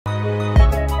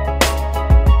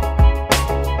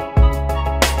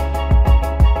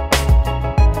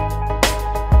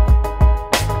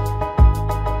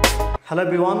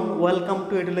Hello everyone, welcome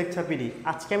to edu lecture PD.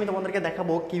 আজকে আমি তোমাদেরকে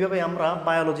দেখাবো কিভাবে আমরা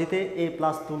বায়োলজিতে A+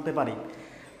 তুলতে পারি।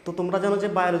 তো তোমরা জানো যে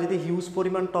বায়োলজিতে হিউজ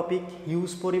পরিমাণ টপিক,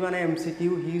 হিউজ পরিমাণে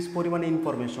এমসিকিউ, হিউজ পরিমাণে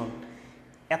ইনফরমেশন।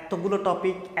 এতগুলো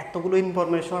টপিক, এতগুলো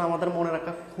ইনফরমেশন আমাদের মনে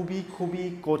রাখা খুবই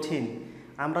কঠিন।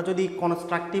 আমরা যদি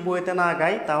কনস্ট্রাকটিভ ওয়েতে না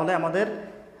আগাই তাহলে আমাদের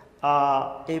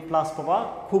A+ পাওয়া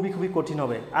খুবই কঠিন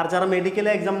হবে। আর যারা মেডিকেলে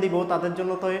এক্সাম দিব তাদের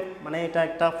জন্য তো মানে এটা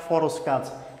একটা ফরজ কাজ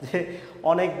যে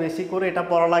অনেক বেশি করে এটা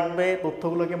পড়া লাগবে,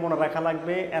 তথ্যগুলোকে মনে রাখা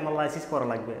লাগবে, অ্যানালাইসিস করা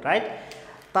লাগবে, রাইট?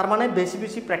 তার মানে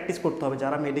বেশি প্র্যাকটিস করতে হবে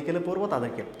যারা মেডিকেলে পড়বো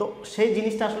তাদেরকে। তো সেই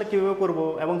জিনিসটা আসলে কীভাবে করবো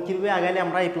এবং কীভাবে আগাইলে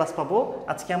আমরা A+ পাবো,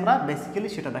 আজকে আমরা বেসিক্যালি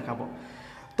সেটা দেখাবো।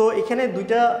 তো এখানে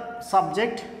দুইটা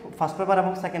সাবজেক্ট, ফার্স্ট পেপার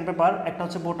এবং সেকেন্ড পেপার, একটা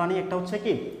হচ্ছে বোটানি, একটা হচ্ছে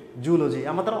কি জুলজি।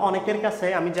 আমাদের অনেকের কাছে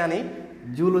আমি জানি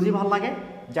জুলজি ভালো লাগে,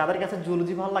 যাদের কাছে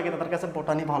জুলজি ভালো লাগে তাদের কাছে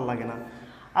বোটানি ভালো লাগে না।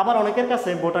 আবার অনেকের কাছে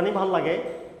বোটানি ভালো লাগে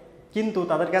কিন্তু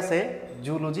তাদের কাছে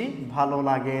জুলজি ভালো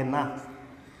লাগে না।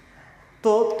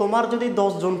 তো তোমার যদি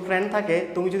 10 জন ফ্রেন্ড থাকে,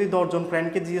 তুমি যদি 10 জন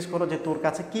ফ্রেন্ডকে জিজ্ঞেস করো যে তোর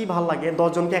কাছে কি ভালো লাগে, 10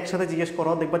 জনকে একসাথে জিজ্ঞেস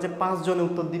করো, দেখবা যে 5 জনে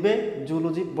উত্তর দিবে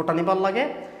জুলজি বোটানি ভালো লাগে,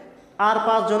 আর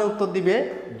 5 জনে উত্তর দিবে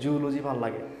জুলজি ভালো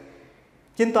লাগে।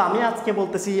 কিন্তু আমি আজকে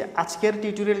বলতেছি, আজকের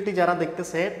টিউটোরিয়ালটি যারা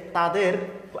দেখতেছে তাদের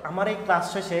আমার এই ক্লাস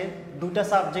শেষে দুটা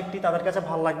সাবজেক্টই তাদের কাছে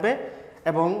ভালো লাগবে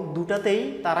এবং দুটাতেই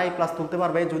তারা A+ তুলতে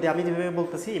পারবে যদি আমি যেভাবে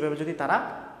বলতেছি এভাবে যদি তারা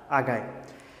আগায়।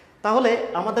 তাহলে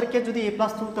আমাদেরকে যদি A+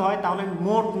 তুলতে হয় তাহলে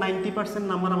মোট 90%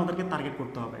 নাম্বার আমাদেরকে টার্গেট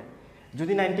করতে হবে।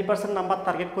 যদি 90% নাম্বার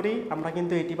টার্গেট করি আমরা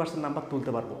কিন্তু 80% নাম্বার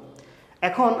তুলতে পারবো।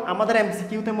 এখন আমাদের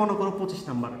এমসিকিউতে মনে করো 25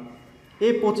 নাম্বার,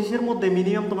 এই 25-এর মধ্যে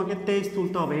মিনিমাম তোমাকে 23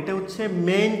 তুলতে হবে। এটা হচ্ছে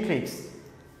মেইন ট্রিক্স,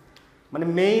 মানে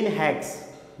মেইন হ্যাকস,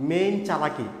 মেইন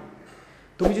চালাকি।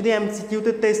 তুমি যদি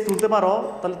এমসিকিউতে 23 তুলতে পারো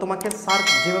তাহলে তোমাকে স্যার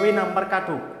যেভাবেই নাম্বার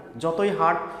কাটুক, যতই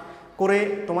হার্ড করে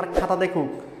তোমার খাতা দেখুক,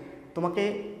 তোমাকে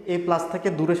A+ থেকে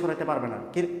দূরে সরাতে পারবে না।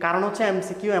 কারণ হচ্ছে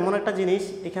এমসিকিউ এমন একটা জিনিস,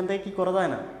 এখান থেকে কি করা যায়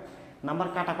না, নাম্বার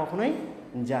কাটা কখনোই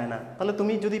যায় না। তাহলে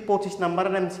তুমি যদি 25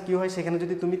 নাম্বারের এমসিকিউ হয় সেখানে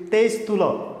যদি তুমি 23 তুলো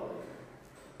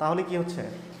তাহলে কি হচ্ছে,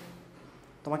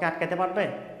 তোমাকে আটকাতে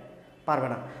পারবে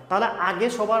না। তাহলে আগে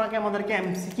সবার আগে আমাদেরকে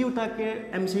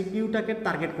এমসিকিউটাকে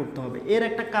টার্গেট করতে হবে। এর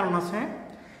একটা কারণ আছে,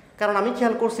 কারণ আমি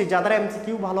খেয়াল করছি যাদের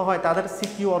এমসিকিউ ভালো হয় তাদের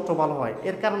সিকিউ অত ভালো হয়।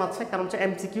 এর কারণ আছে, কারণ হচ্ছে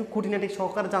এমসিকিউ খুঁটিনাটি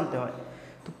সহকারে জানতে হয়।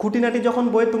 তো খুঁটিনাটি যখন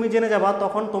বই তুমি জেনে যাবা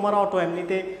তখন তোমার অটো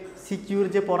এমনিতে সিকিউর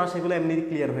যে পড়া সেগুলো এমনি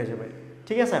ক্লিয়ার হয়ে যাবে,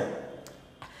 ঠিক আছে?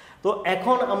 তো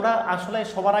এখন আমরা আসলে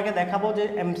সবার আগে দেখাবো যে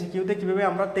এমসিকিউতে কীভাবে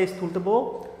আমরা 23 তুলতে পারবো,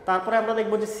 তারপরে আমরা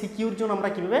দেখবো যে সিকিউর জন্য আমরা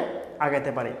কীভাবে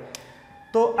আগাতে পারি।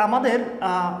 তো আমাদের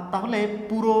তাহলে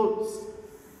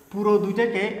পুরো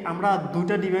দুইটাকে আমরা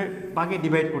দুইটা ভাগে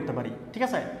ডিভাইড করতে পারি, ঠিক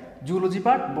আছে? Zoology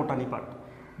part, botany part,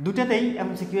 দুইটাতেই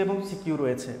MCQ এবং সিকিউ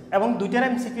রয়েছে এবং দুইটার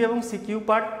এমসিকিউ এবং সিকিউ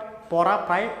পার্ট পড়া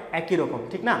প্রায় একই রকম,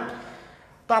 ঠিক না?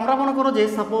 তো আমরা মনে করো যে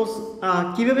সাপোজ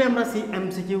কীভাবে আমরা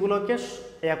এমসিকিউগুলোকে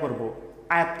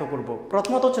আয়ত্ত করব।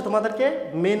 প্রথমত হচ্ছে তোমাদেরকে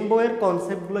মেন বইয়ের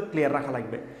কনসেপ্টগুলো ক্লিয়ার রাখা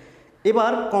লাগবে।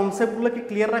 এবার কনসেপ্টগুলোকে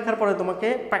ক্লিয়ার রাখার পরে তোমাকে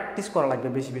প্র্যাকটিস করা লাগবে,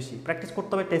 বেশি প্র্যাকটিস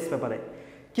করতে হবে টেস্ট পেপারে।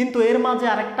 কিন্তু এর মাঝে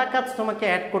আরেকটা কাজ তোমাকে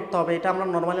অ্যাড করতে হবে, এটা আমরা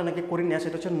নর্মালি অনেকে করি না,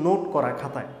 সেটা হচ্ছে নোট করা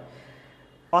খাতায়।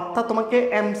 অর্থাৎ তোমাকে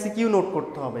এমসিকিউ নোট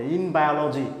করতে হবে। ইন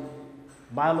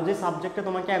বায়োলজি সাবজেক্টে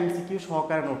তোমাকে এমসিকিউ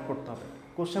সহকারে নোট করতে হবে।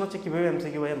 কোশ্চেন হচ্ছে কীভাবে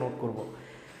এমসিকিউ নোট করব।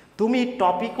 তুমি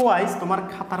টপিক ওয়াইজ তোমার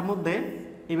খাতার মধ্যে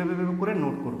এভাবে করে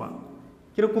নোট করবা।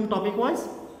 কীরকম টপিক ওয়াইজ?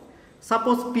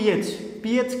 সাপোজ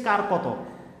পিএইচ কার কত,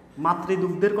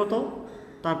 মাতৃদুগ্ধের কত,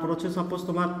 তারপর হচ্ছে সাপোজ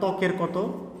তোমার ত্বকের কত,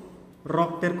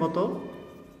 রক্তের কত,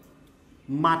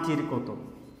 মাটির কত,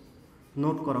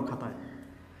 নোট করো খাতায়।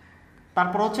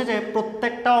 তারপর হচ্ছে যে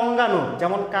প্রত্যেকটা অঙ্গাণু,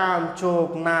 যেমন কান, চোখ,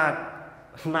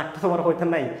 নাকটা তোমার হইতে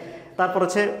নাই, তারপর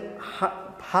হচ্ছে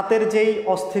হাতের যেই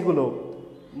অস্থিগুলো,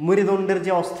 মেরুদণ্ডের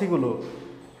যে অস্থিগুলো,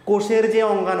 কোষের যে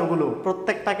অঙ্গাণুগুলো,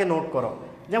 প্রত্যেকটাকে নোট করো।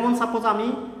 যেমন সাপোজ আমি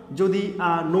যদি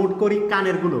নোট করি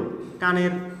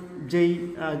কানের যেই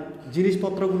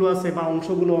জিনিসপত্রগুলো আছে বা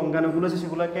অংশগুলো, অঙ্গাণুগুলো আছে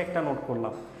সেগুলোকে একটা নোট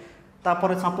করলাম।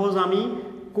 তারপরে সাপোজ আমি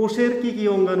কোষের কি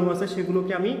অঙ্গাণু আছে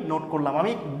সেগুলোকে আমি নোট করলাম।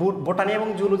 আমি বোটানি এবং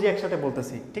জুলজি একসাথে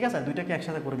বলতেছি, ঠিক আছে? দুইটাকে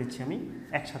একসাথে করে দিচ্ছি আমি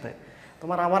একসাথে।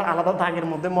 তোমার আবার আলাদা দাগের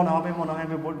মধ্যে মনে হবে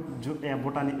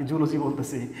বোটানি জুলজি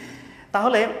বলতেছি।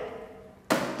 তাহলে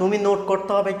তুমি নোট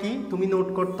করতে হবে কি, তুমি নোট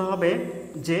করতে হবে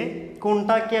যে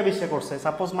কোনটা কে আবিষ্কার করছে।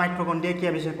 সাপোজ মাইটোকন্ড্রিয়া কে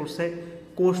আবিষ্কার করছে,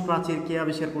 কোষ প্রাচীর কে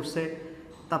আবিষ্কার করছে,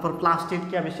 তারপর প্লাস্টিড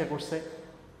কে আবিষ্কার করছে,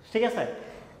 ঠিক আছে?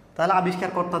 তাহলে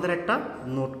আবিষ্কারকর্তাদের একটা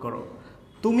নোট করো।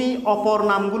 তুমি অপর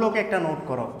নামগুলোকে একটা নোট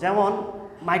করো। যেমন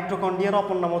মাইটোকন্ড্রিয়ার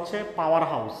অপর নাম হচ্ছে পাওয়ার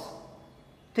হাউস,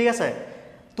 ঠিক আছে?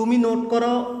 তুমি নোট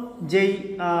করো যেই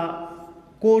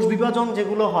কোষ বিভাজন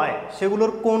যেগুলো হয়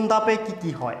সেগুলোর কোন ধাপে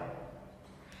কি হয়।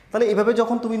 তাহলে এভাবে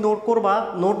যখন তুমি নোট করবা,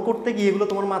 নোট করতে গিয়ে এগুলো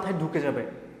তোমার মাথায় ঢুকে যাবে।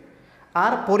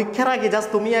 আর পরীক্ষার আগে জাস্ট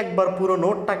তুমি একবার পুরো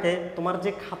নোটটাকে, তোমার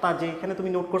যে খাতা যেখানে তুমি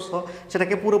নোট করছো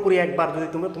সেটাকে পুরোপুরি একবার যদি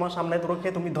তুমি তোমার সামনে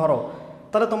তুমি ধরো,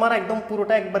 তাহলে তোমার একদম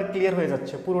পুরোটা একবার ক্লিয়ার হয়ে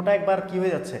যাচ্ছে, পুরোটা একবার কি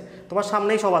হয়ে যাচ্ছে, তোমার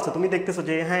সামনেই সব আছে, তুমি দেখতেছো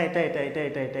যে হ্যাঁ এটা এটা এটা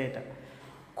এটা এটা এটা।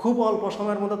 খুব অল্প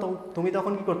সময়ের মধ্যে তুমি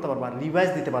তখন কি করতে পারবা, রিভাইজ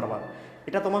দিতে পারবা।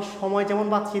 এটা তোমার সময় যেমন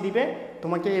বাঁচিয়ে দিবে,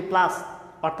 তোমাকে এ প্লাস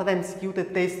অর্থাৎ এমসিকিউতে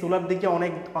 23 তোলার দিকে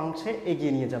অনেক অংশে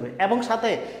এগিয়ে নিয়ে যাবে, এবং সাথে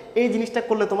এই জিনিসটা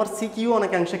করলে তোমার সিকিউ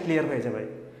অনেকাংশে ক্লিয়ার হয়ে যাবে।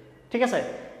 ঠিক আছে,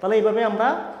 তাহলে এইভাবে আমরা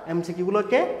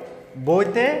এমসিকিউগুলোকে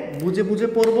বইতে বুঝে বুঝে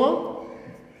পড়ব,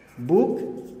 বুক,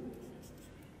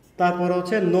 তারপর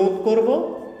হচ্ছে নোট করব,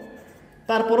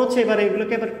 তারপর হচ্ছে এবার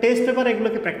এগুলোকে এবার টেস্ট পেপার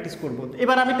এগুলোকে প্র্যাকটিস করব।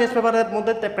 এবার আমি টেস্ট পেপারের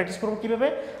মধ্যে প্র্যাকটিস করবো কীভাবে,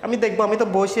 আমি দেখবো, আমি তো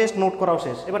বই শেষ, নোট করাও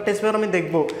শেষ, এবার টেস্ট পেপার আমি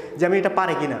দেখবো যে আমি এটা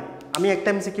পারি কিনা, আমি একটা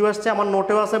এমসিকিউ আসছে আমার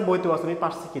নোটেও আছে বইতেও আছে, আমি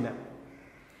পারছি কিনা।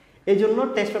 এই জন্য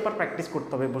টেস্ট পেপার প্র্যাকটিস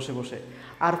করতে হবে বসে বসে।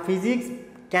 আর ফিজিক্স,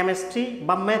 কেমিস্ট্রি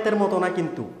বা ম্যাথের মতো না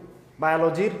কিন্তু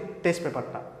বায়োলজির টেস্ট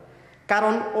পেপারটা,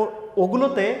 কারণ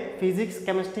ওগুলোতে ফিজিক্স,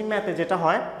 কেমিস্ট্রি, ম্যাথে যেটা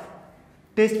হয়,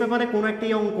 টেস্ট পেপারে কোনো একটি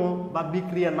অঙ্ক বা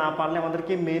বিক্রিয়া না পারলে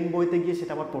আমাদেরকে মেন বইতে গিয়ে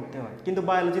সেটা আবার পড়তে হয়। কিন্তু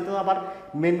বায়োলজিতে তো আবার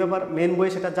মেন বই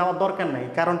সেটা যাওয়ার দরকার নাই,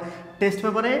 কারণ টেস্ট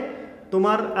পেপারে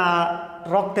তোমার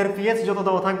রক্তের পিএইচ যত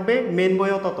দেওয়া থাকবে মেন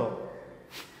বইও তত।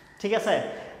 ঠিক আছে,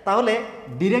 তাহলে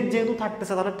ডিরেক্ট যেহেতু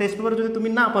থাকতেছে, তাহলে টেস্ট পেপারে যদি তুমি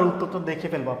না পারো উত্তরটা দেখে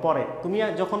ফেলবা, পরে তুমি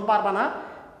যখন পারবা না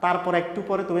তারপর একটু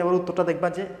পরে তুমি আবার উত্তরটা দেখবা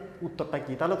যে উত্তরটা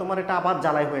কি, তাহলে তোমার এটা আবার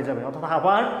জ্বালাই হয়ে যাবে, অর্থাৎ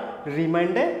আবার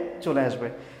রিমাইন্ডে চলে আসবে।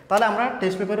 তাহলে আমরা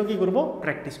টেস্ট পেপারও কী করবো,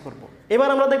 প্র্যাকটিস করব। এবার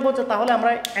আমরা দেখবো যে তাহলে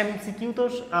আমরা এমসিকিউ তো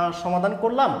সমাধান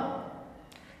করলাম,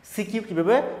 সিকিউ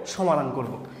কীভাবে সমাধান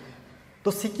করব। তো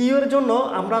সিকিউ এর জন্য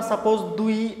আমরা সাপোজ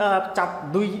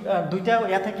দুইটা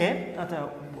থেকে, আচ্ছা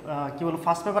কী বলবো,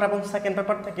 ফার্স্ট পেপার এবং সেকেন্ড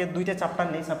পেপার থেকে দুইটা চ্যাপ্টার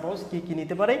নেই। সাপোজ কি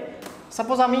নিতে পারে,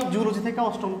 সাপোজ আমি জুলজি থেকে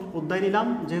 8ম অধ্যায় নিলাম,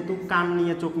 যেহেতু কান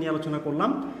নিয়ে চোখ নিয়ে আলোচনা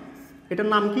করলাম। এটার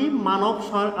নাম কি, মানব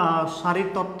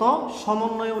শারীরতত্ত্ব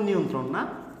সমন্বয় ও নিয়ন্ত্রণ, না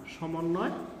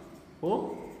সমন্বয় ও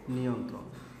নিয়ন্ত্রণ।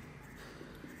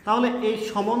 তাহলে এই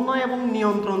সমন্বয় এবং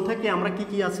নিয়ন্ত্রণ থেকে আমরা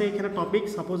কি আছে এখানে টপিক,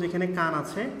 সাপোজ এখানে কান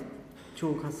আছে,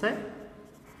 চোখ আছে,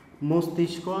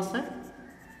 মস্তিষ্ক আছে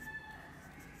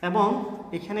এবং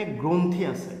এখানে গ্রন্থি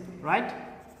আছে, রাইট।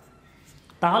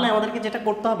 তাহলে আমাদেরকে যেটা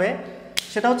করতে হবে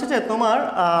সেটা হচ্ছে যে তোমার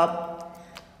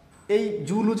এই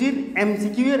জুলজির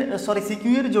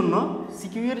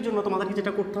সিকিউ এর জন্য তোমাদেরকে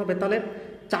যেটা করতে হবে, তাহলে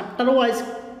চ্যাপ্টার ওয়াইজ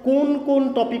কোন কোন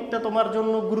টপিকটা তোমার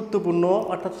জন্য গুরুত্বপূর্ণ,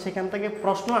 অর্থাৎ সেখান থেকে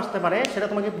প্রশ্ন আসতে পারে, সেটা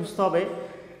তোমাকে বুঝতে হবে।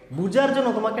 বুঝার জন্য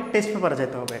তোমাকে টেস্ট পেপারে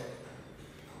যেতে হবে।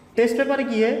 টেস্ট পেপারে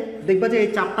গিয়ে দেখবা যে এই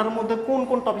চ্যাপ্টারের মধ্যে কোন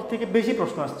কোন টপিক থেকে বেশি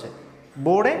প্রশ্ন আসছে,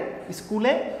 বোর্ডে, স্কুল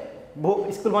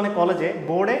মানে কলেজে,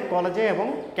 বোর্ডে, কলেজে এবং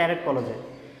ক্যাডেট কলেজে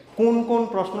কোন কোন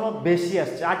প্রশ্ন বেশি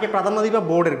আসছে, আগে প্রাধান্য দিবা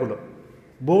বোর্ডেরগুলো।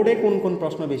 বোর্ডে কোন কোন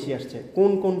প্রশ্ন বেশি আসছে,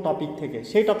 কোন কোন টপিক থেকে,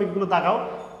 সেই টপিকগুলো দেখাও,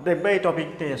 দেখবে এই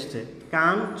টপিকটাই আসছে,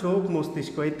 কান, চোখ,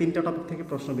 মস্তিষ্ক, এই 3টা টপিক থেকে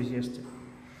প্রশ্ন বেশি আসছে।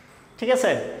 ঠিক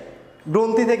আছে,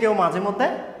 গ্রন্থি থেকেও মাঝে মধ্যে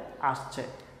আসছে।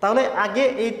 তাহলে আগে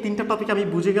এই 3টা টপিক আমি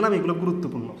বুঝে গেলাম, এগুলো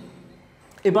গুরুত্বপূর্ণ।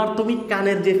 এবার তুমি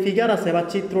কানের যে ফিগার আছে বা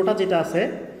চিত্রটা যেটা আছে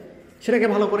সেটাকে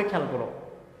ভালো করে খেয়াল করো।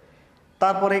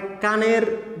 তারপরে কানের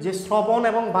যে শ্রবণ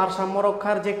এবং ভারসাম্য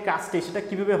রক্ষার যে কাজটি সেটা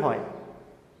কীভাবে হয়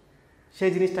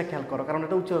সেই জিনিসটা খেয়াল করো, কারণ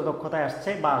এটা উচ্চ দক্ষতায় আসছে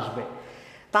বা আসবে।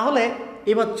 তাহলে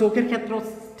এবার চোখের ক্ষেত্রে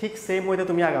ঠিক সেম ওয়েতে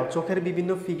তুমি আগাও, চোখের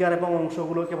বিভিন্ন ফিগার এবং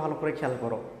অংশগুলোকে ভালো করে খেয়াল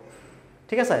করো।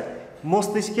 ঠিক আছে,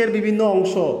 মস্তিষ্কের বিভিন্ন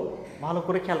অংশ ভালো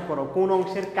করে খেয়াল করো, কোন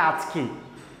অংশের কাজ কি,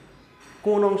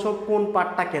 কোন অংশ কোন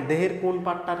পার্টটাকে, দেহের কোন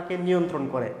পার্টটাকে নিয়ন্ত্রণ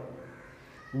করে,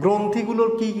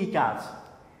 গ্রন্থিগুলোর কি কি কাজ।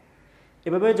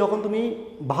 এভাবে যখন তুমি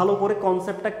ভালো করে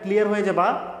কনসেপ্টটা ক্লিয়ার হয়ে যাবা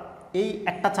এই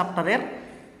একটা চ্যাপ্টারের,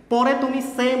 পরে তুমি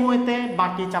সেম ওয়েতে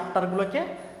বাকি চ্যাপ্টারগুলোকে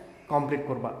কমপ্লিট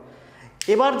করবা।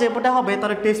 এবার যেটা হবে,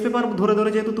 তাহলে টেস্ট পেপার ধরে ধরে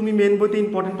যেহেতু তুমি মেন বইতে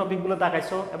ইম্পর্টেন্ট টপিকগুলো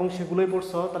দেখাইছো এবং সেগুলোই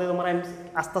পড়ছো, তাহলে তোমার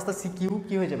আস্তে আস্তে সিকিউ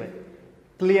কী হয়ে যাবে,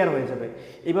 ক্লিয়ার হয়ে যাবে।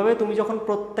 এইভাবে তুমি যখন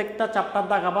প্রত্যেকটা চ্যাপ্টার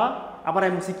দেখাবা, আবার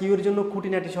এমসিকিউর জন্য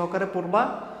খুঁটিনাটি সহকারে পড়বা,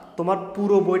 তোমার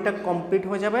পুরো বইটা কমপ্লিট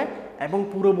হয়ে যাবে এবং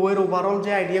পুরো বইয়ের ওভারঅল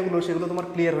যে আইডিয়াগুলো সেগুলো তোমার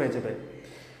ক্লিয়ার হয়ে যাবে।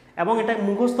 এবং এটা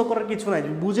মুখস্থ করার কিছু নাই,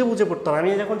 বুঝে বুঝে পড়তে হবে। আমি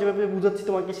যখন যেভাবে বুঝাচ্ছি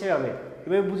তোমাকে সেভাবে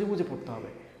এভাবে বুঝে বুঝে পড়তে হবে।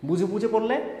 বুঝে বুঝে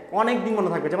পড়লে অনেক দিন মনে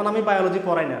থাকবে। যেমন আমি বায়োলজি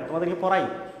পড়াই না, তোমাদেরকে পড়াই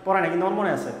না, কিন্তু আমার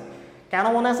মনে আছে। কেন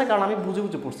মনে আছে? কারণ আমি বুঝে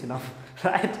বুঝে পড়ছিলাম,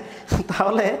 রাইট।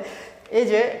 তাহলে এই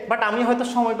যে, বাট আমি হয়তো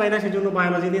সময় পাই না, সেই জন্য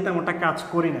বায়োলজি দিয়ে তেমনটা কাজ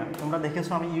করি না। তোমরা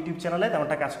দেখেছো আমি ইউটিউব চ্যানেলে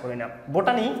তেমনটা কাজ করি না।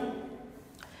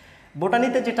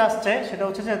 বোটানিতে যেটা আসছে সেটা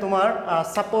হচ্ছে যে তোমার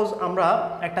সাপোজ আমরা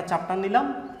একটা চ্যাপ্টার নিলাম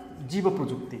জীব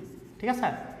প্রযুক্তি, ঠিক আছে,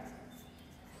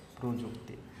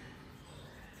 প্রযুক্তি।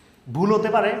 ভুল হতে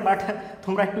পারে, বাট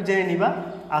তোমরা একটু জেনে নিবা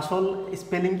আসল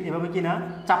স্পেলিং এভাবে কিনা।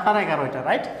 চ্যাপ্টার 11 এটা,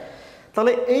 রাইট।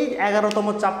 তাহলে এই 11তম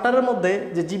চ্যাপ্টারের মধ্যে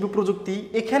যে জীব প্রযুক্তি,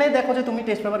 এখানে দেখো যে তুমি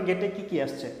টেস্ট পেপার গেটে কি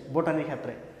আসছে বোটানির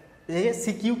ক্ষেত্রে, এই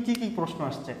সিকিউ কি প্রশ্ন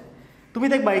আসছে। তুমি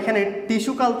দেখবা এখানে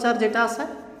টিস্যু কালচার যেটা আছে,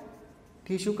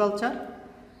 টিস্যু কালচার,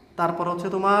 তারপর হচ্ছে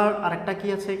তোমার আরেকটা কি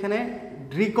আছে এখানে,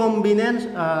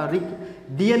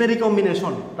 ডিএনএ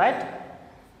রিকম্বিনেশন, রাইট,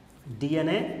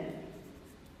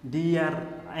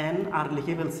 আর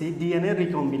লিখে ফেলছি ডিএনএ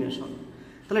রিকম্বিনেশন।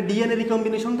 তাহলে ডিএনএ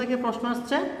রিকম্বিনেশন থেকে প্রশ্ন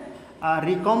আসছে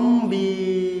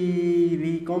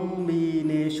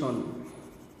রিকম্বিনেশন।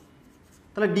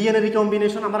 তাহলে ডিএনএ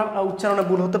রিকম্বিনেশন আমার উচ্চারণে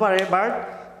ভুল হতে পারে, বাট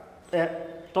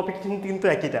টপিক কিন্তু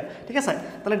একইটা, ঠিক আছে।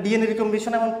 তাহলে ডিএনএ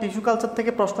রিকম্বিনেশন এবং টিস্যু কালচার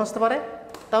থেকে প্রশ্ন আসতে পারে।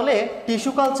 তাহলে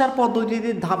টিস্যু কালচার পদ্ধতির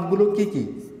ধাপগুলো কি কি,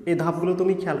 এই ধাপগুলো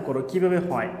তুমি খেয়াল করো কিভাবে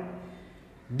হয়।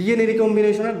 ডিএনএ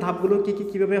রিকম্বিনেশনের ধাপগুলো কি কি,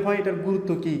 কিভাবে হয়, এটার গুরুত্ব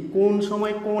কি, কোন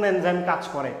সময় কোন এনজাইম কাজ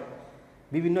করে,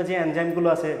 বিভিন্ন যে এনজাইমগুলো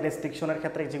আছে রেস্ট্রিকশনের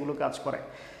ক্ষেত্রে যেগুলো কাজ করে,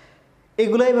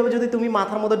 এগুলো এইভাবে যদি তুমি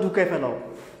মাথার মধ্যে ঢুকে ফেলো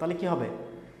তাহলে কি হবে,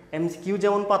 এমসিকিউ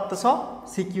যেমন পারতেছ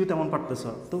সিকিউ তেমন পারতেছ।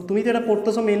 তো তুমি তো এটা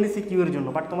পড়তেছো মেইনলি সিকিউ এর জন্য,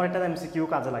 বাট তোমার এটা এমসিকিউ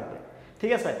কাজে লাগবে,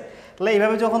 ঠিক আছে। তাহলে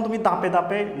এইভাবে যখন তুমি দাপে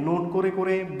দাপে নোট করে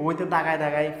করে বইতে দাগায়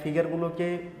দাগায় ফিগারগুলোকে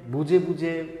বুঝে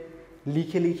বুঝে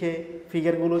লিখে লিখে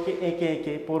ফিগারগুলোকে এঁকে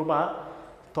এঁকে পড়বা,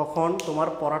 তখন তোমার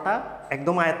পড়াটা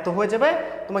একদম আয়ত্ত হয়ে যাবে,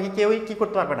 তোমাকে কেউই কি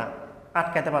করতে পারবে না,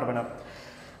 আটকাতে পারবে না।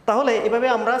 তাহলে এভাবে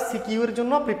আমরা সিকিউ এর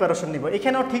জন্য প্রিপারেশন নিব।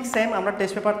 এখানেও ঠিক সেম, আমরা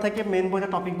টেস্ট পেপার থেকে মেন বইতে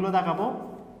টপিকগুলো দেখাবো,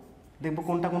 দেখবো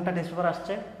কোনটা কোনটা টেস্ট পেপার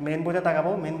আসছে, মেন বইতে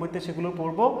দেখাবো, মেন বইতে সেগুলো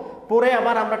পড়বো, পড়ে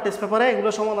আবার আমরা টেস্ট পেপারে এগুলো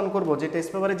সমাধান করব। যে টেস্ট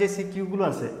পেপারে যে সিকিউগুলো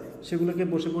আছে সেগুলোকে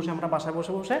বসে বসে আমরা বাসায়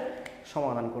বসে বসে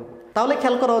সমাধান করব। তাহলে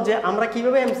খেয়াল করো যে আমরা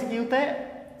কিভাবে এমসিকিউতে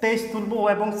টেস্ট তুলবো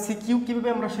এবং সিকিউ কিভাবে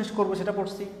আমরা শেষ করবো সেটা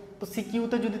পড়ছি। তো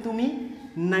সিকিউতে যদি তুমি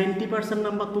 90%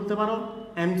 নাম্বার তুলতে পারো,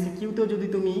 এমসিকিউতেও যদি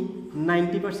তুমি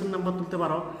 90% নাম্বার তুলতে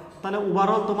পারো, তাহলে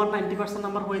ওভারঅল তোমার 90%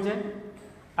 নাম্বার হয়ে যায়।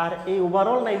 আর এই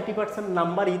ওভারঅল 90%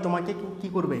 নাম্বারই তোমাকে কি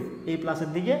করবে, এই প্লাসের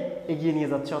দিকে এগিয়ে নিয়ে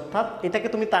যাচ্ছে। অর্থাৎ এটাকে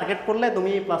তুমি টার্গেট করলে তুমি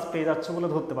এই প্লাস পেয়ে যাচ্ছ বলে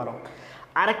ধরতে পারো।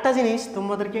 আরেকটা জিনিস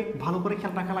তোমাদেরকে ভালো করে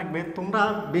খেয়াল রাখা লাগবে, তোমরা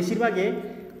বেশিরভাগে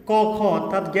ক খ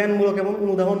অর্থাৎ জ্ঞানমূলক এবং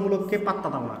অনুধাবনমূলককে পাত্তা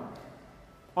দাও না,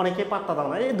 অনেকে পাত্তা দাও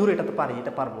না, এই দূরে এটা তো পারি,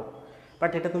 এটা পারবো,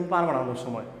 বাট এটা তুমি পারবে না অনেক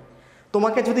সময়।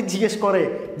 তোমাকে যদি জিজ্ঞেস করে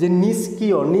যে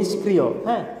নিষ্ক্রিয়,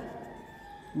 হ্যাঁ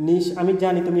আমি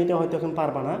জানি তুমি এটা হয়তো এখন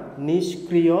পারবা না,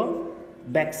 নিষ্ক্রিয়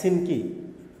ভ্যাকসিন কি,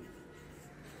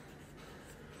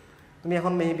 তুমি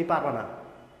এখন মেবি পারবা না।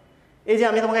 এই যে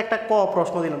আমি তোমাকে একটা ক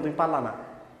প্রশ্ন দিলাম, তুমি পারলা না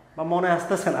বা মনে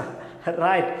আসতেছে না,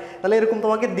 রাইট। তাহলে এরকম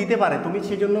তোমাকে দিতে পারে, তুমি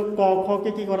সেই জন্য ক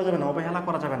খকে কি করা যাবে না, অবহেলা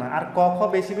করা যাবে না। আর ক খ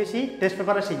বেশি বেশি টেস্ট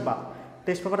পেপারে শিখবা,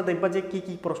 টেস্ট পেপারে দেখবা যে কি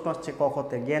কি প্রশ্ন আসছে ক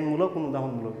খতে, জ্ঞানমূলক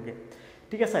অনুধাবনমূলককে,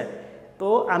 ঠিক আছে। তো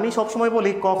আমি সবসময়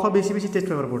বলি ক খ বেশি বেশি টেস্ট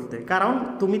পেপার পড়তে, কারণ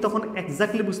তুমি তখন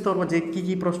এক্স্যাক্টলি বুঝতে পারবো যে কি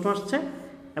কি প্রশ্ন আসছে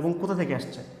এবং কোথা থেকে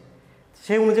আসছে,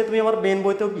 সেই অনুযায়ী তুমি আমার মেন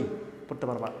বইতেও কি পড়তে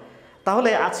পারবা। তাহলে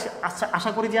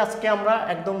আশা করি যে আজকে আমরা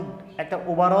একদম একটা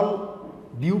ওভারঅল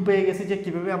ভিউ পেয়ে গেছি যে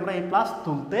কীভাবে আমরা এই প্লাস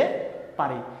তুলতে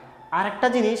পারি। আর একটা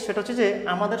জিনিস সেটা হচ্ছে যে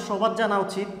আমাদের সবার জানা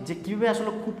উচিত যে কীভাবে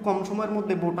আসলে খুব কম সময়ের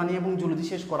মধ্যে বোটানি এবং জুলজি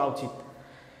শেষ করা উচিত।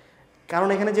 কারণ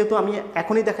এখানে যেহেতু আমি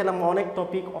এখনই দেখালাম অনেক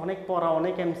টপিক, অনেক পড়া,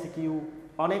 অনেক এমসিকিউ,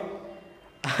 অনেক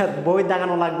বই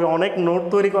দেখানো লাগবে, অনেক নোট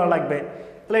তৈরি করা লাগবে,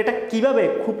 তাহলে এটা কিভাবে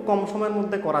খুব কম সময়ের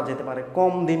মধ্যে করা যেতে পারে,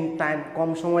 কম দিন টাইম কম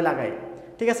সময় লাগায়,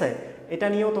 ঠিক আছে। এটা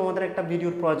নিয়েও তোমাদের একটা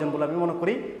ভিডিওর প্রয়োজন বলে আমি মনে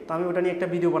করি। তো আমি ওটা নিয়ে একটা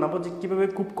ভিডিও বানাবো যে কীভাবে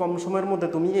খুব কম সময়ের মধ্যে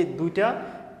তুমি এই দুইটা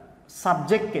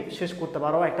সাবজেক্টকে শেষ করতে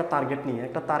পারো, একটা টার্গেট নিয়ে,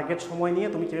 একটা টার্গেট সময় নিয়ে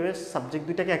তুমি কীভাবে সাবজেক্ট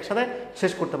দুইটাকে একসাথে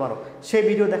শেষ করতে পারো, সেই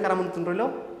ভিডিও দেখার আমন্ত্রণ রইল।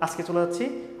 আজকে চলে যাচ্ছি,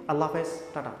 আল্লাহ হাফেজ,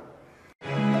 টাটা।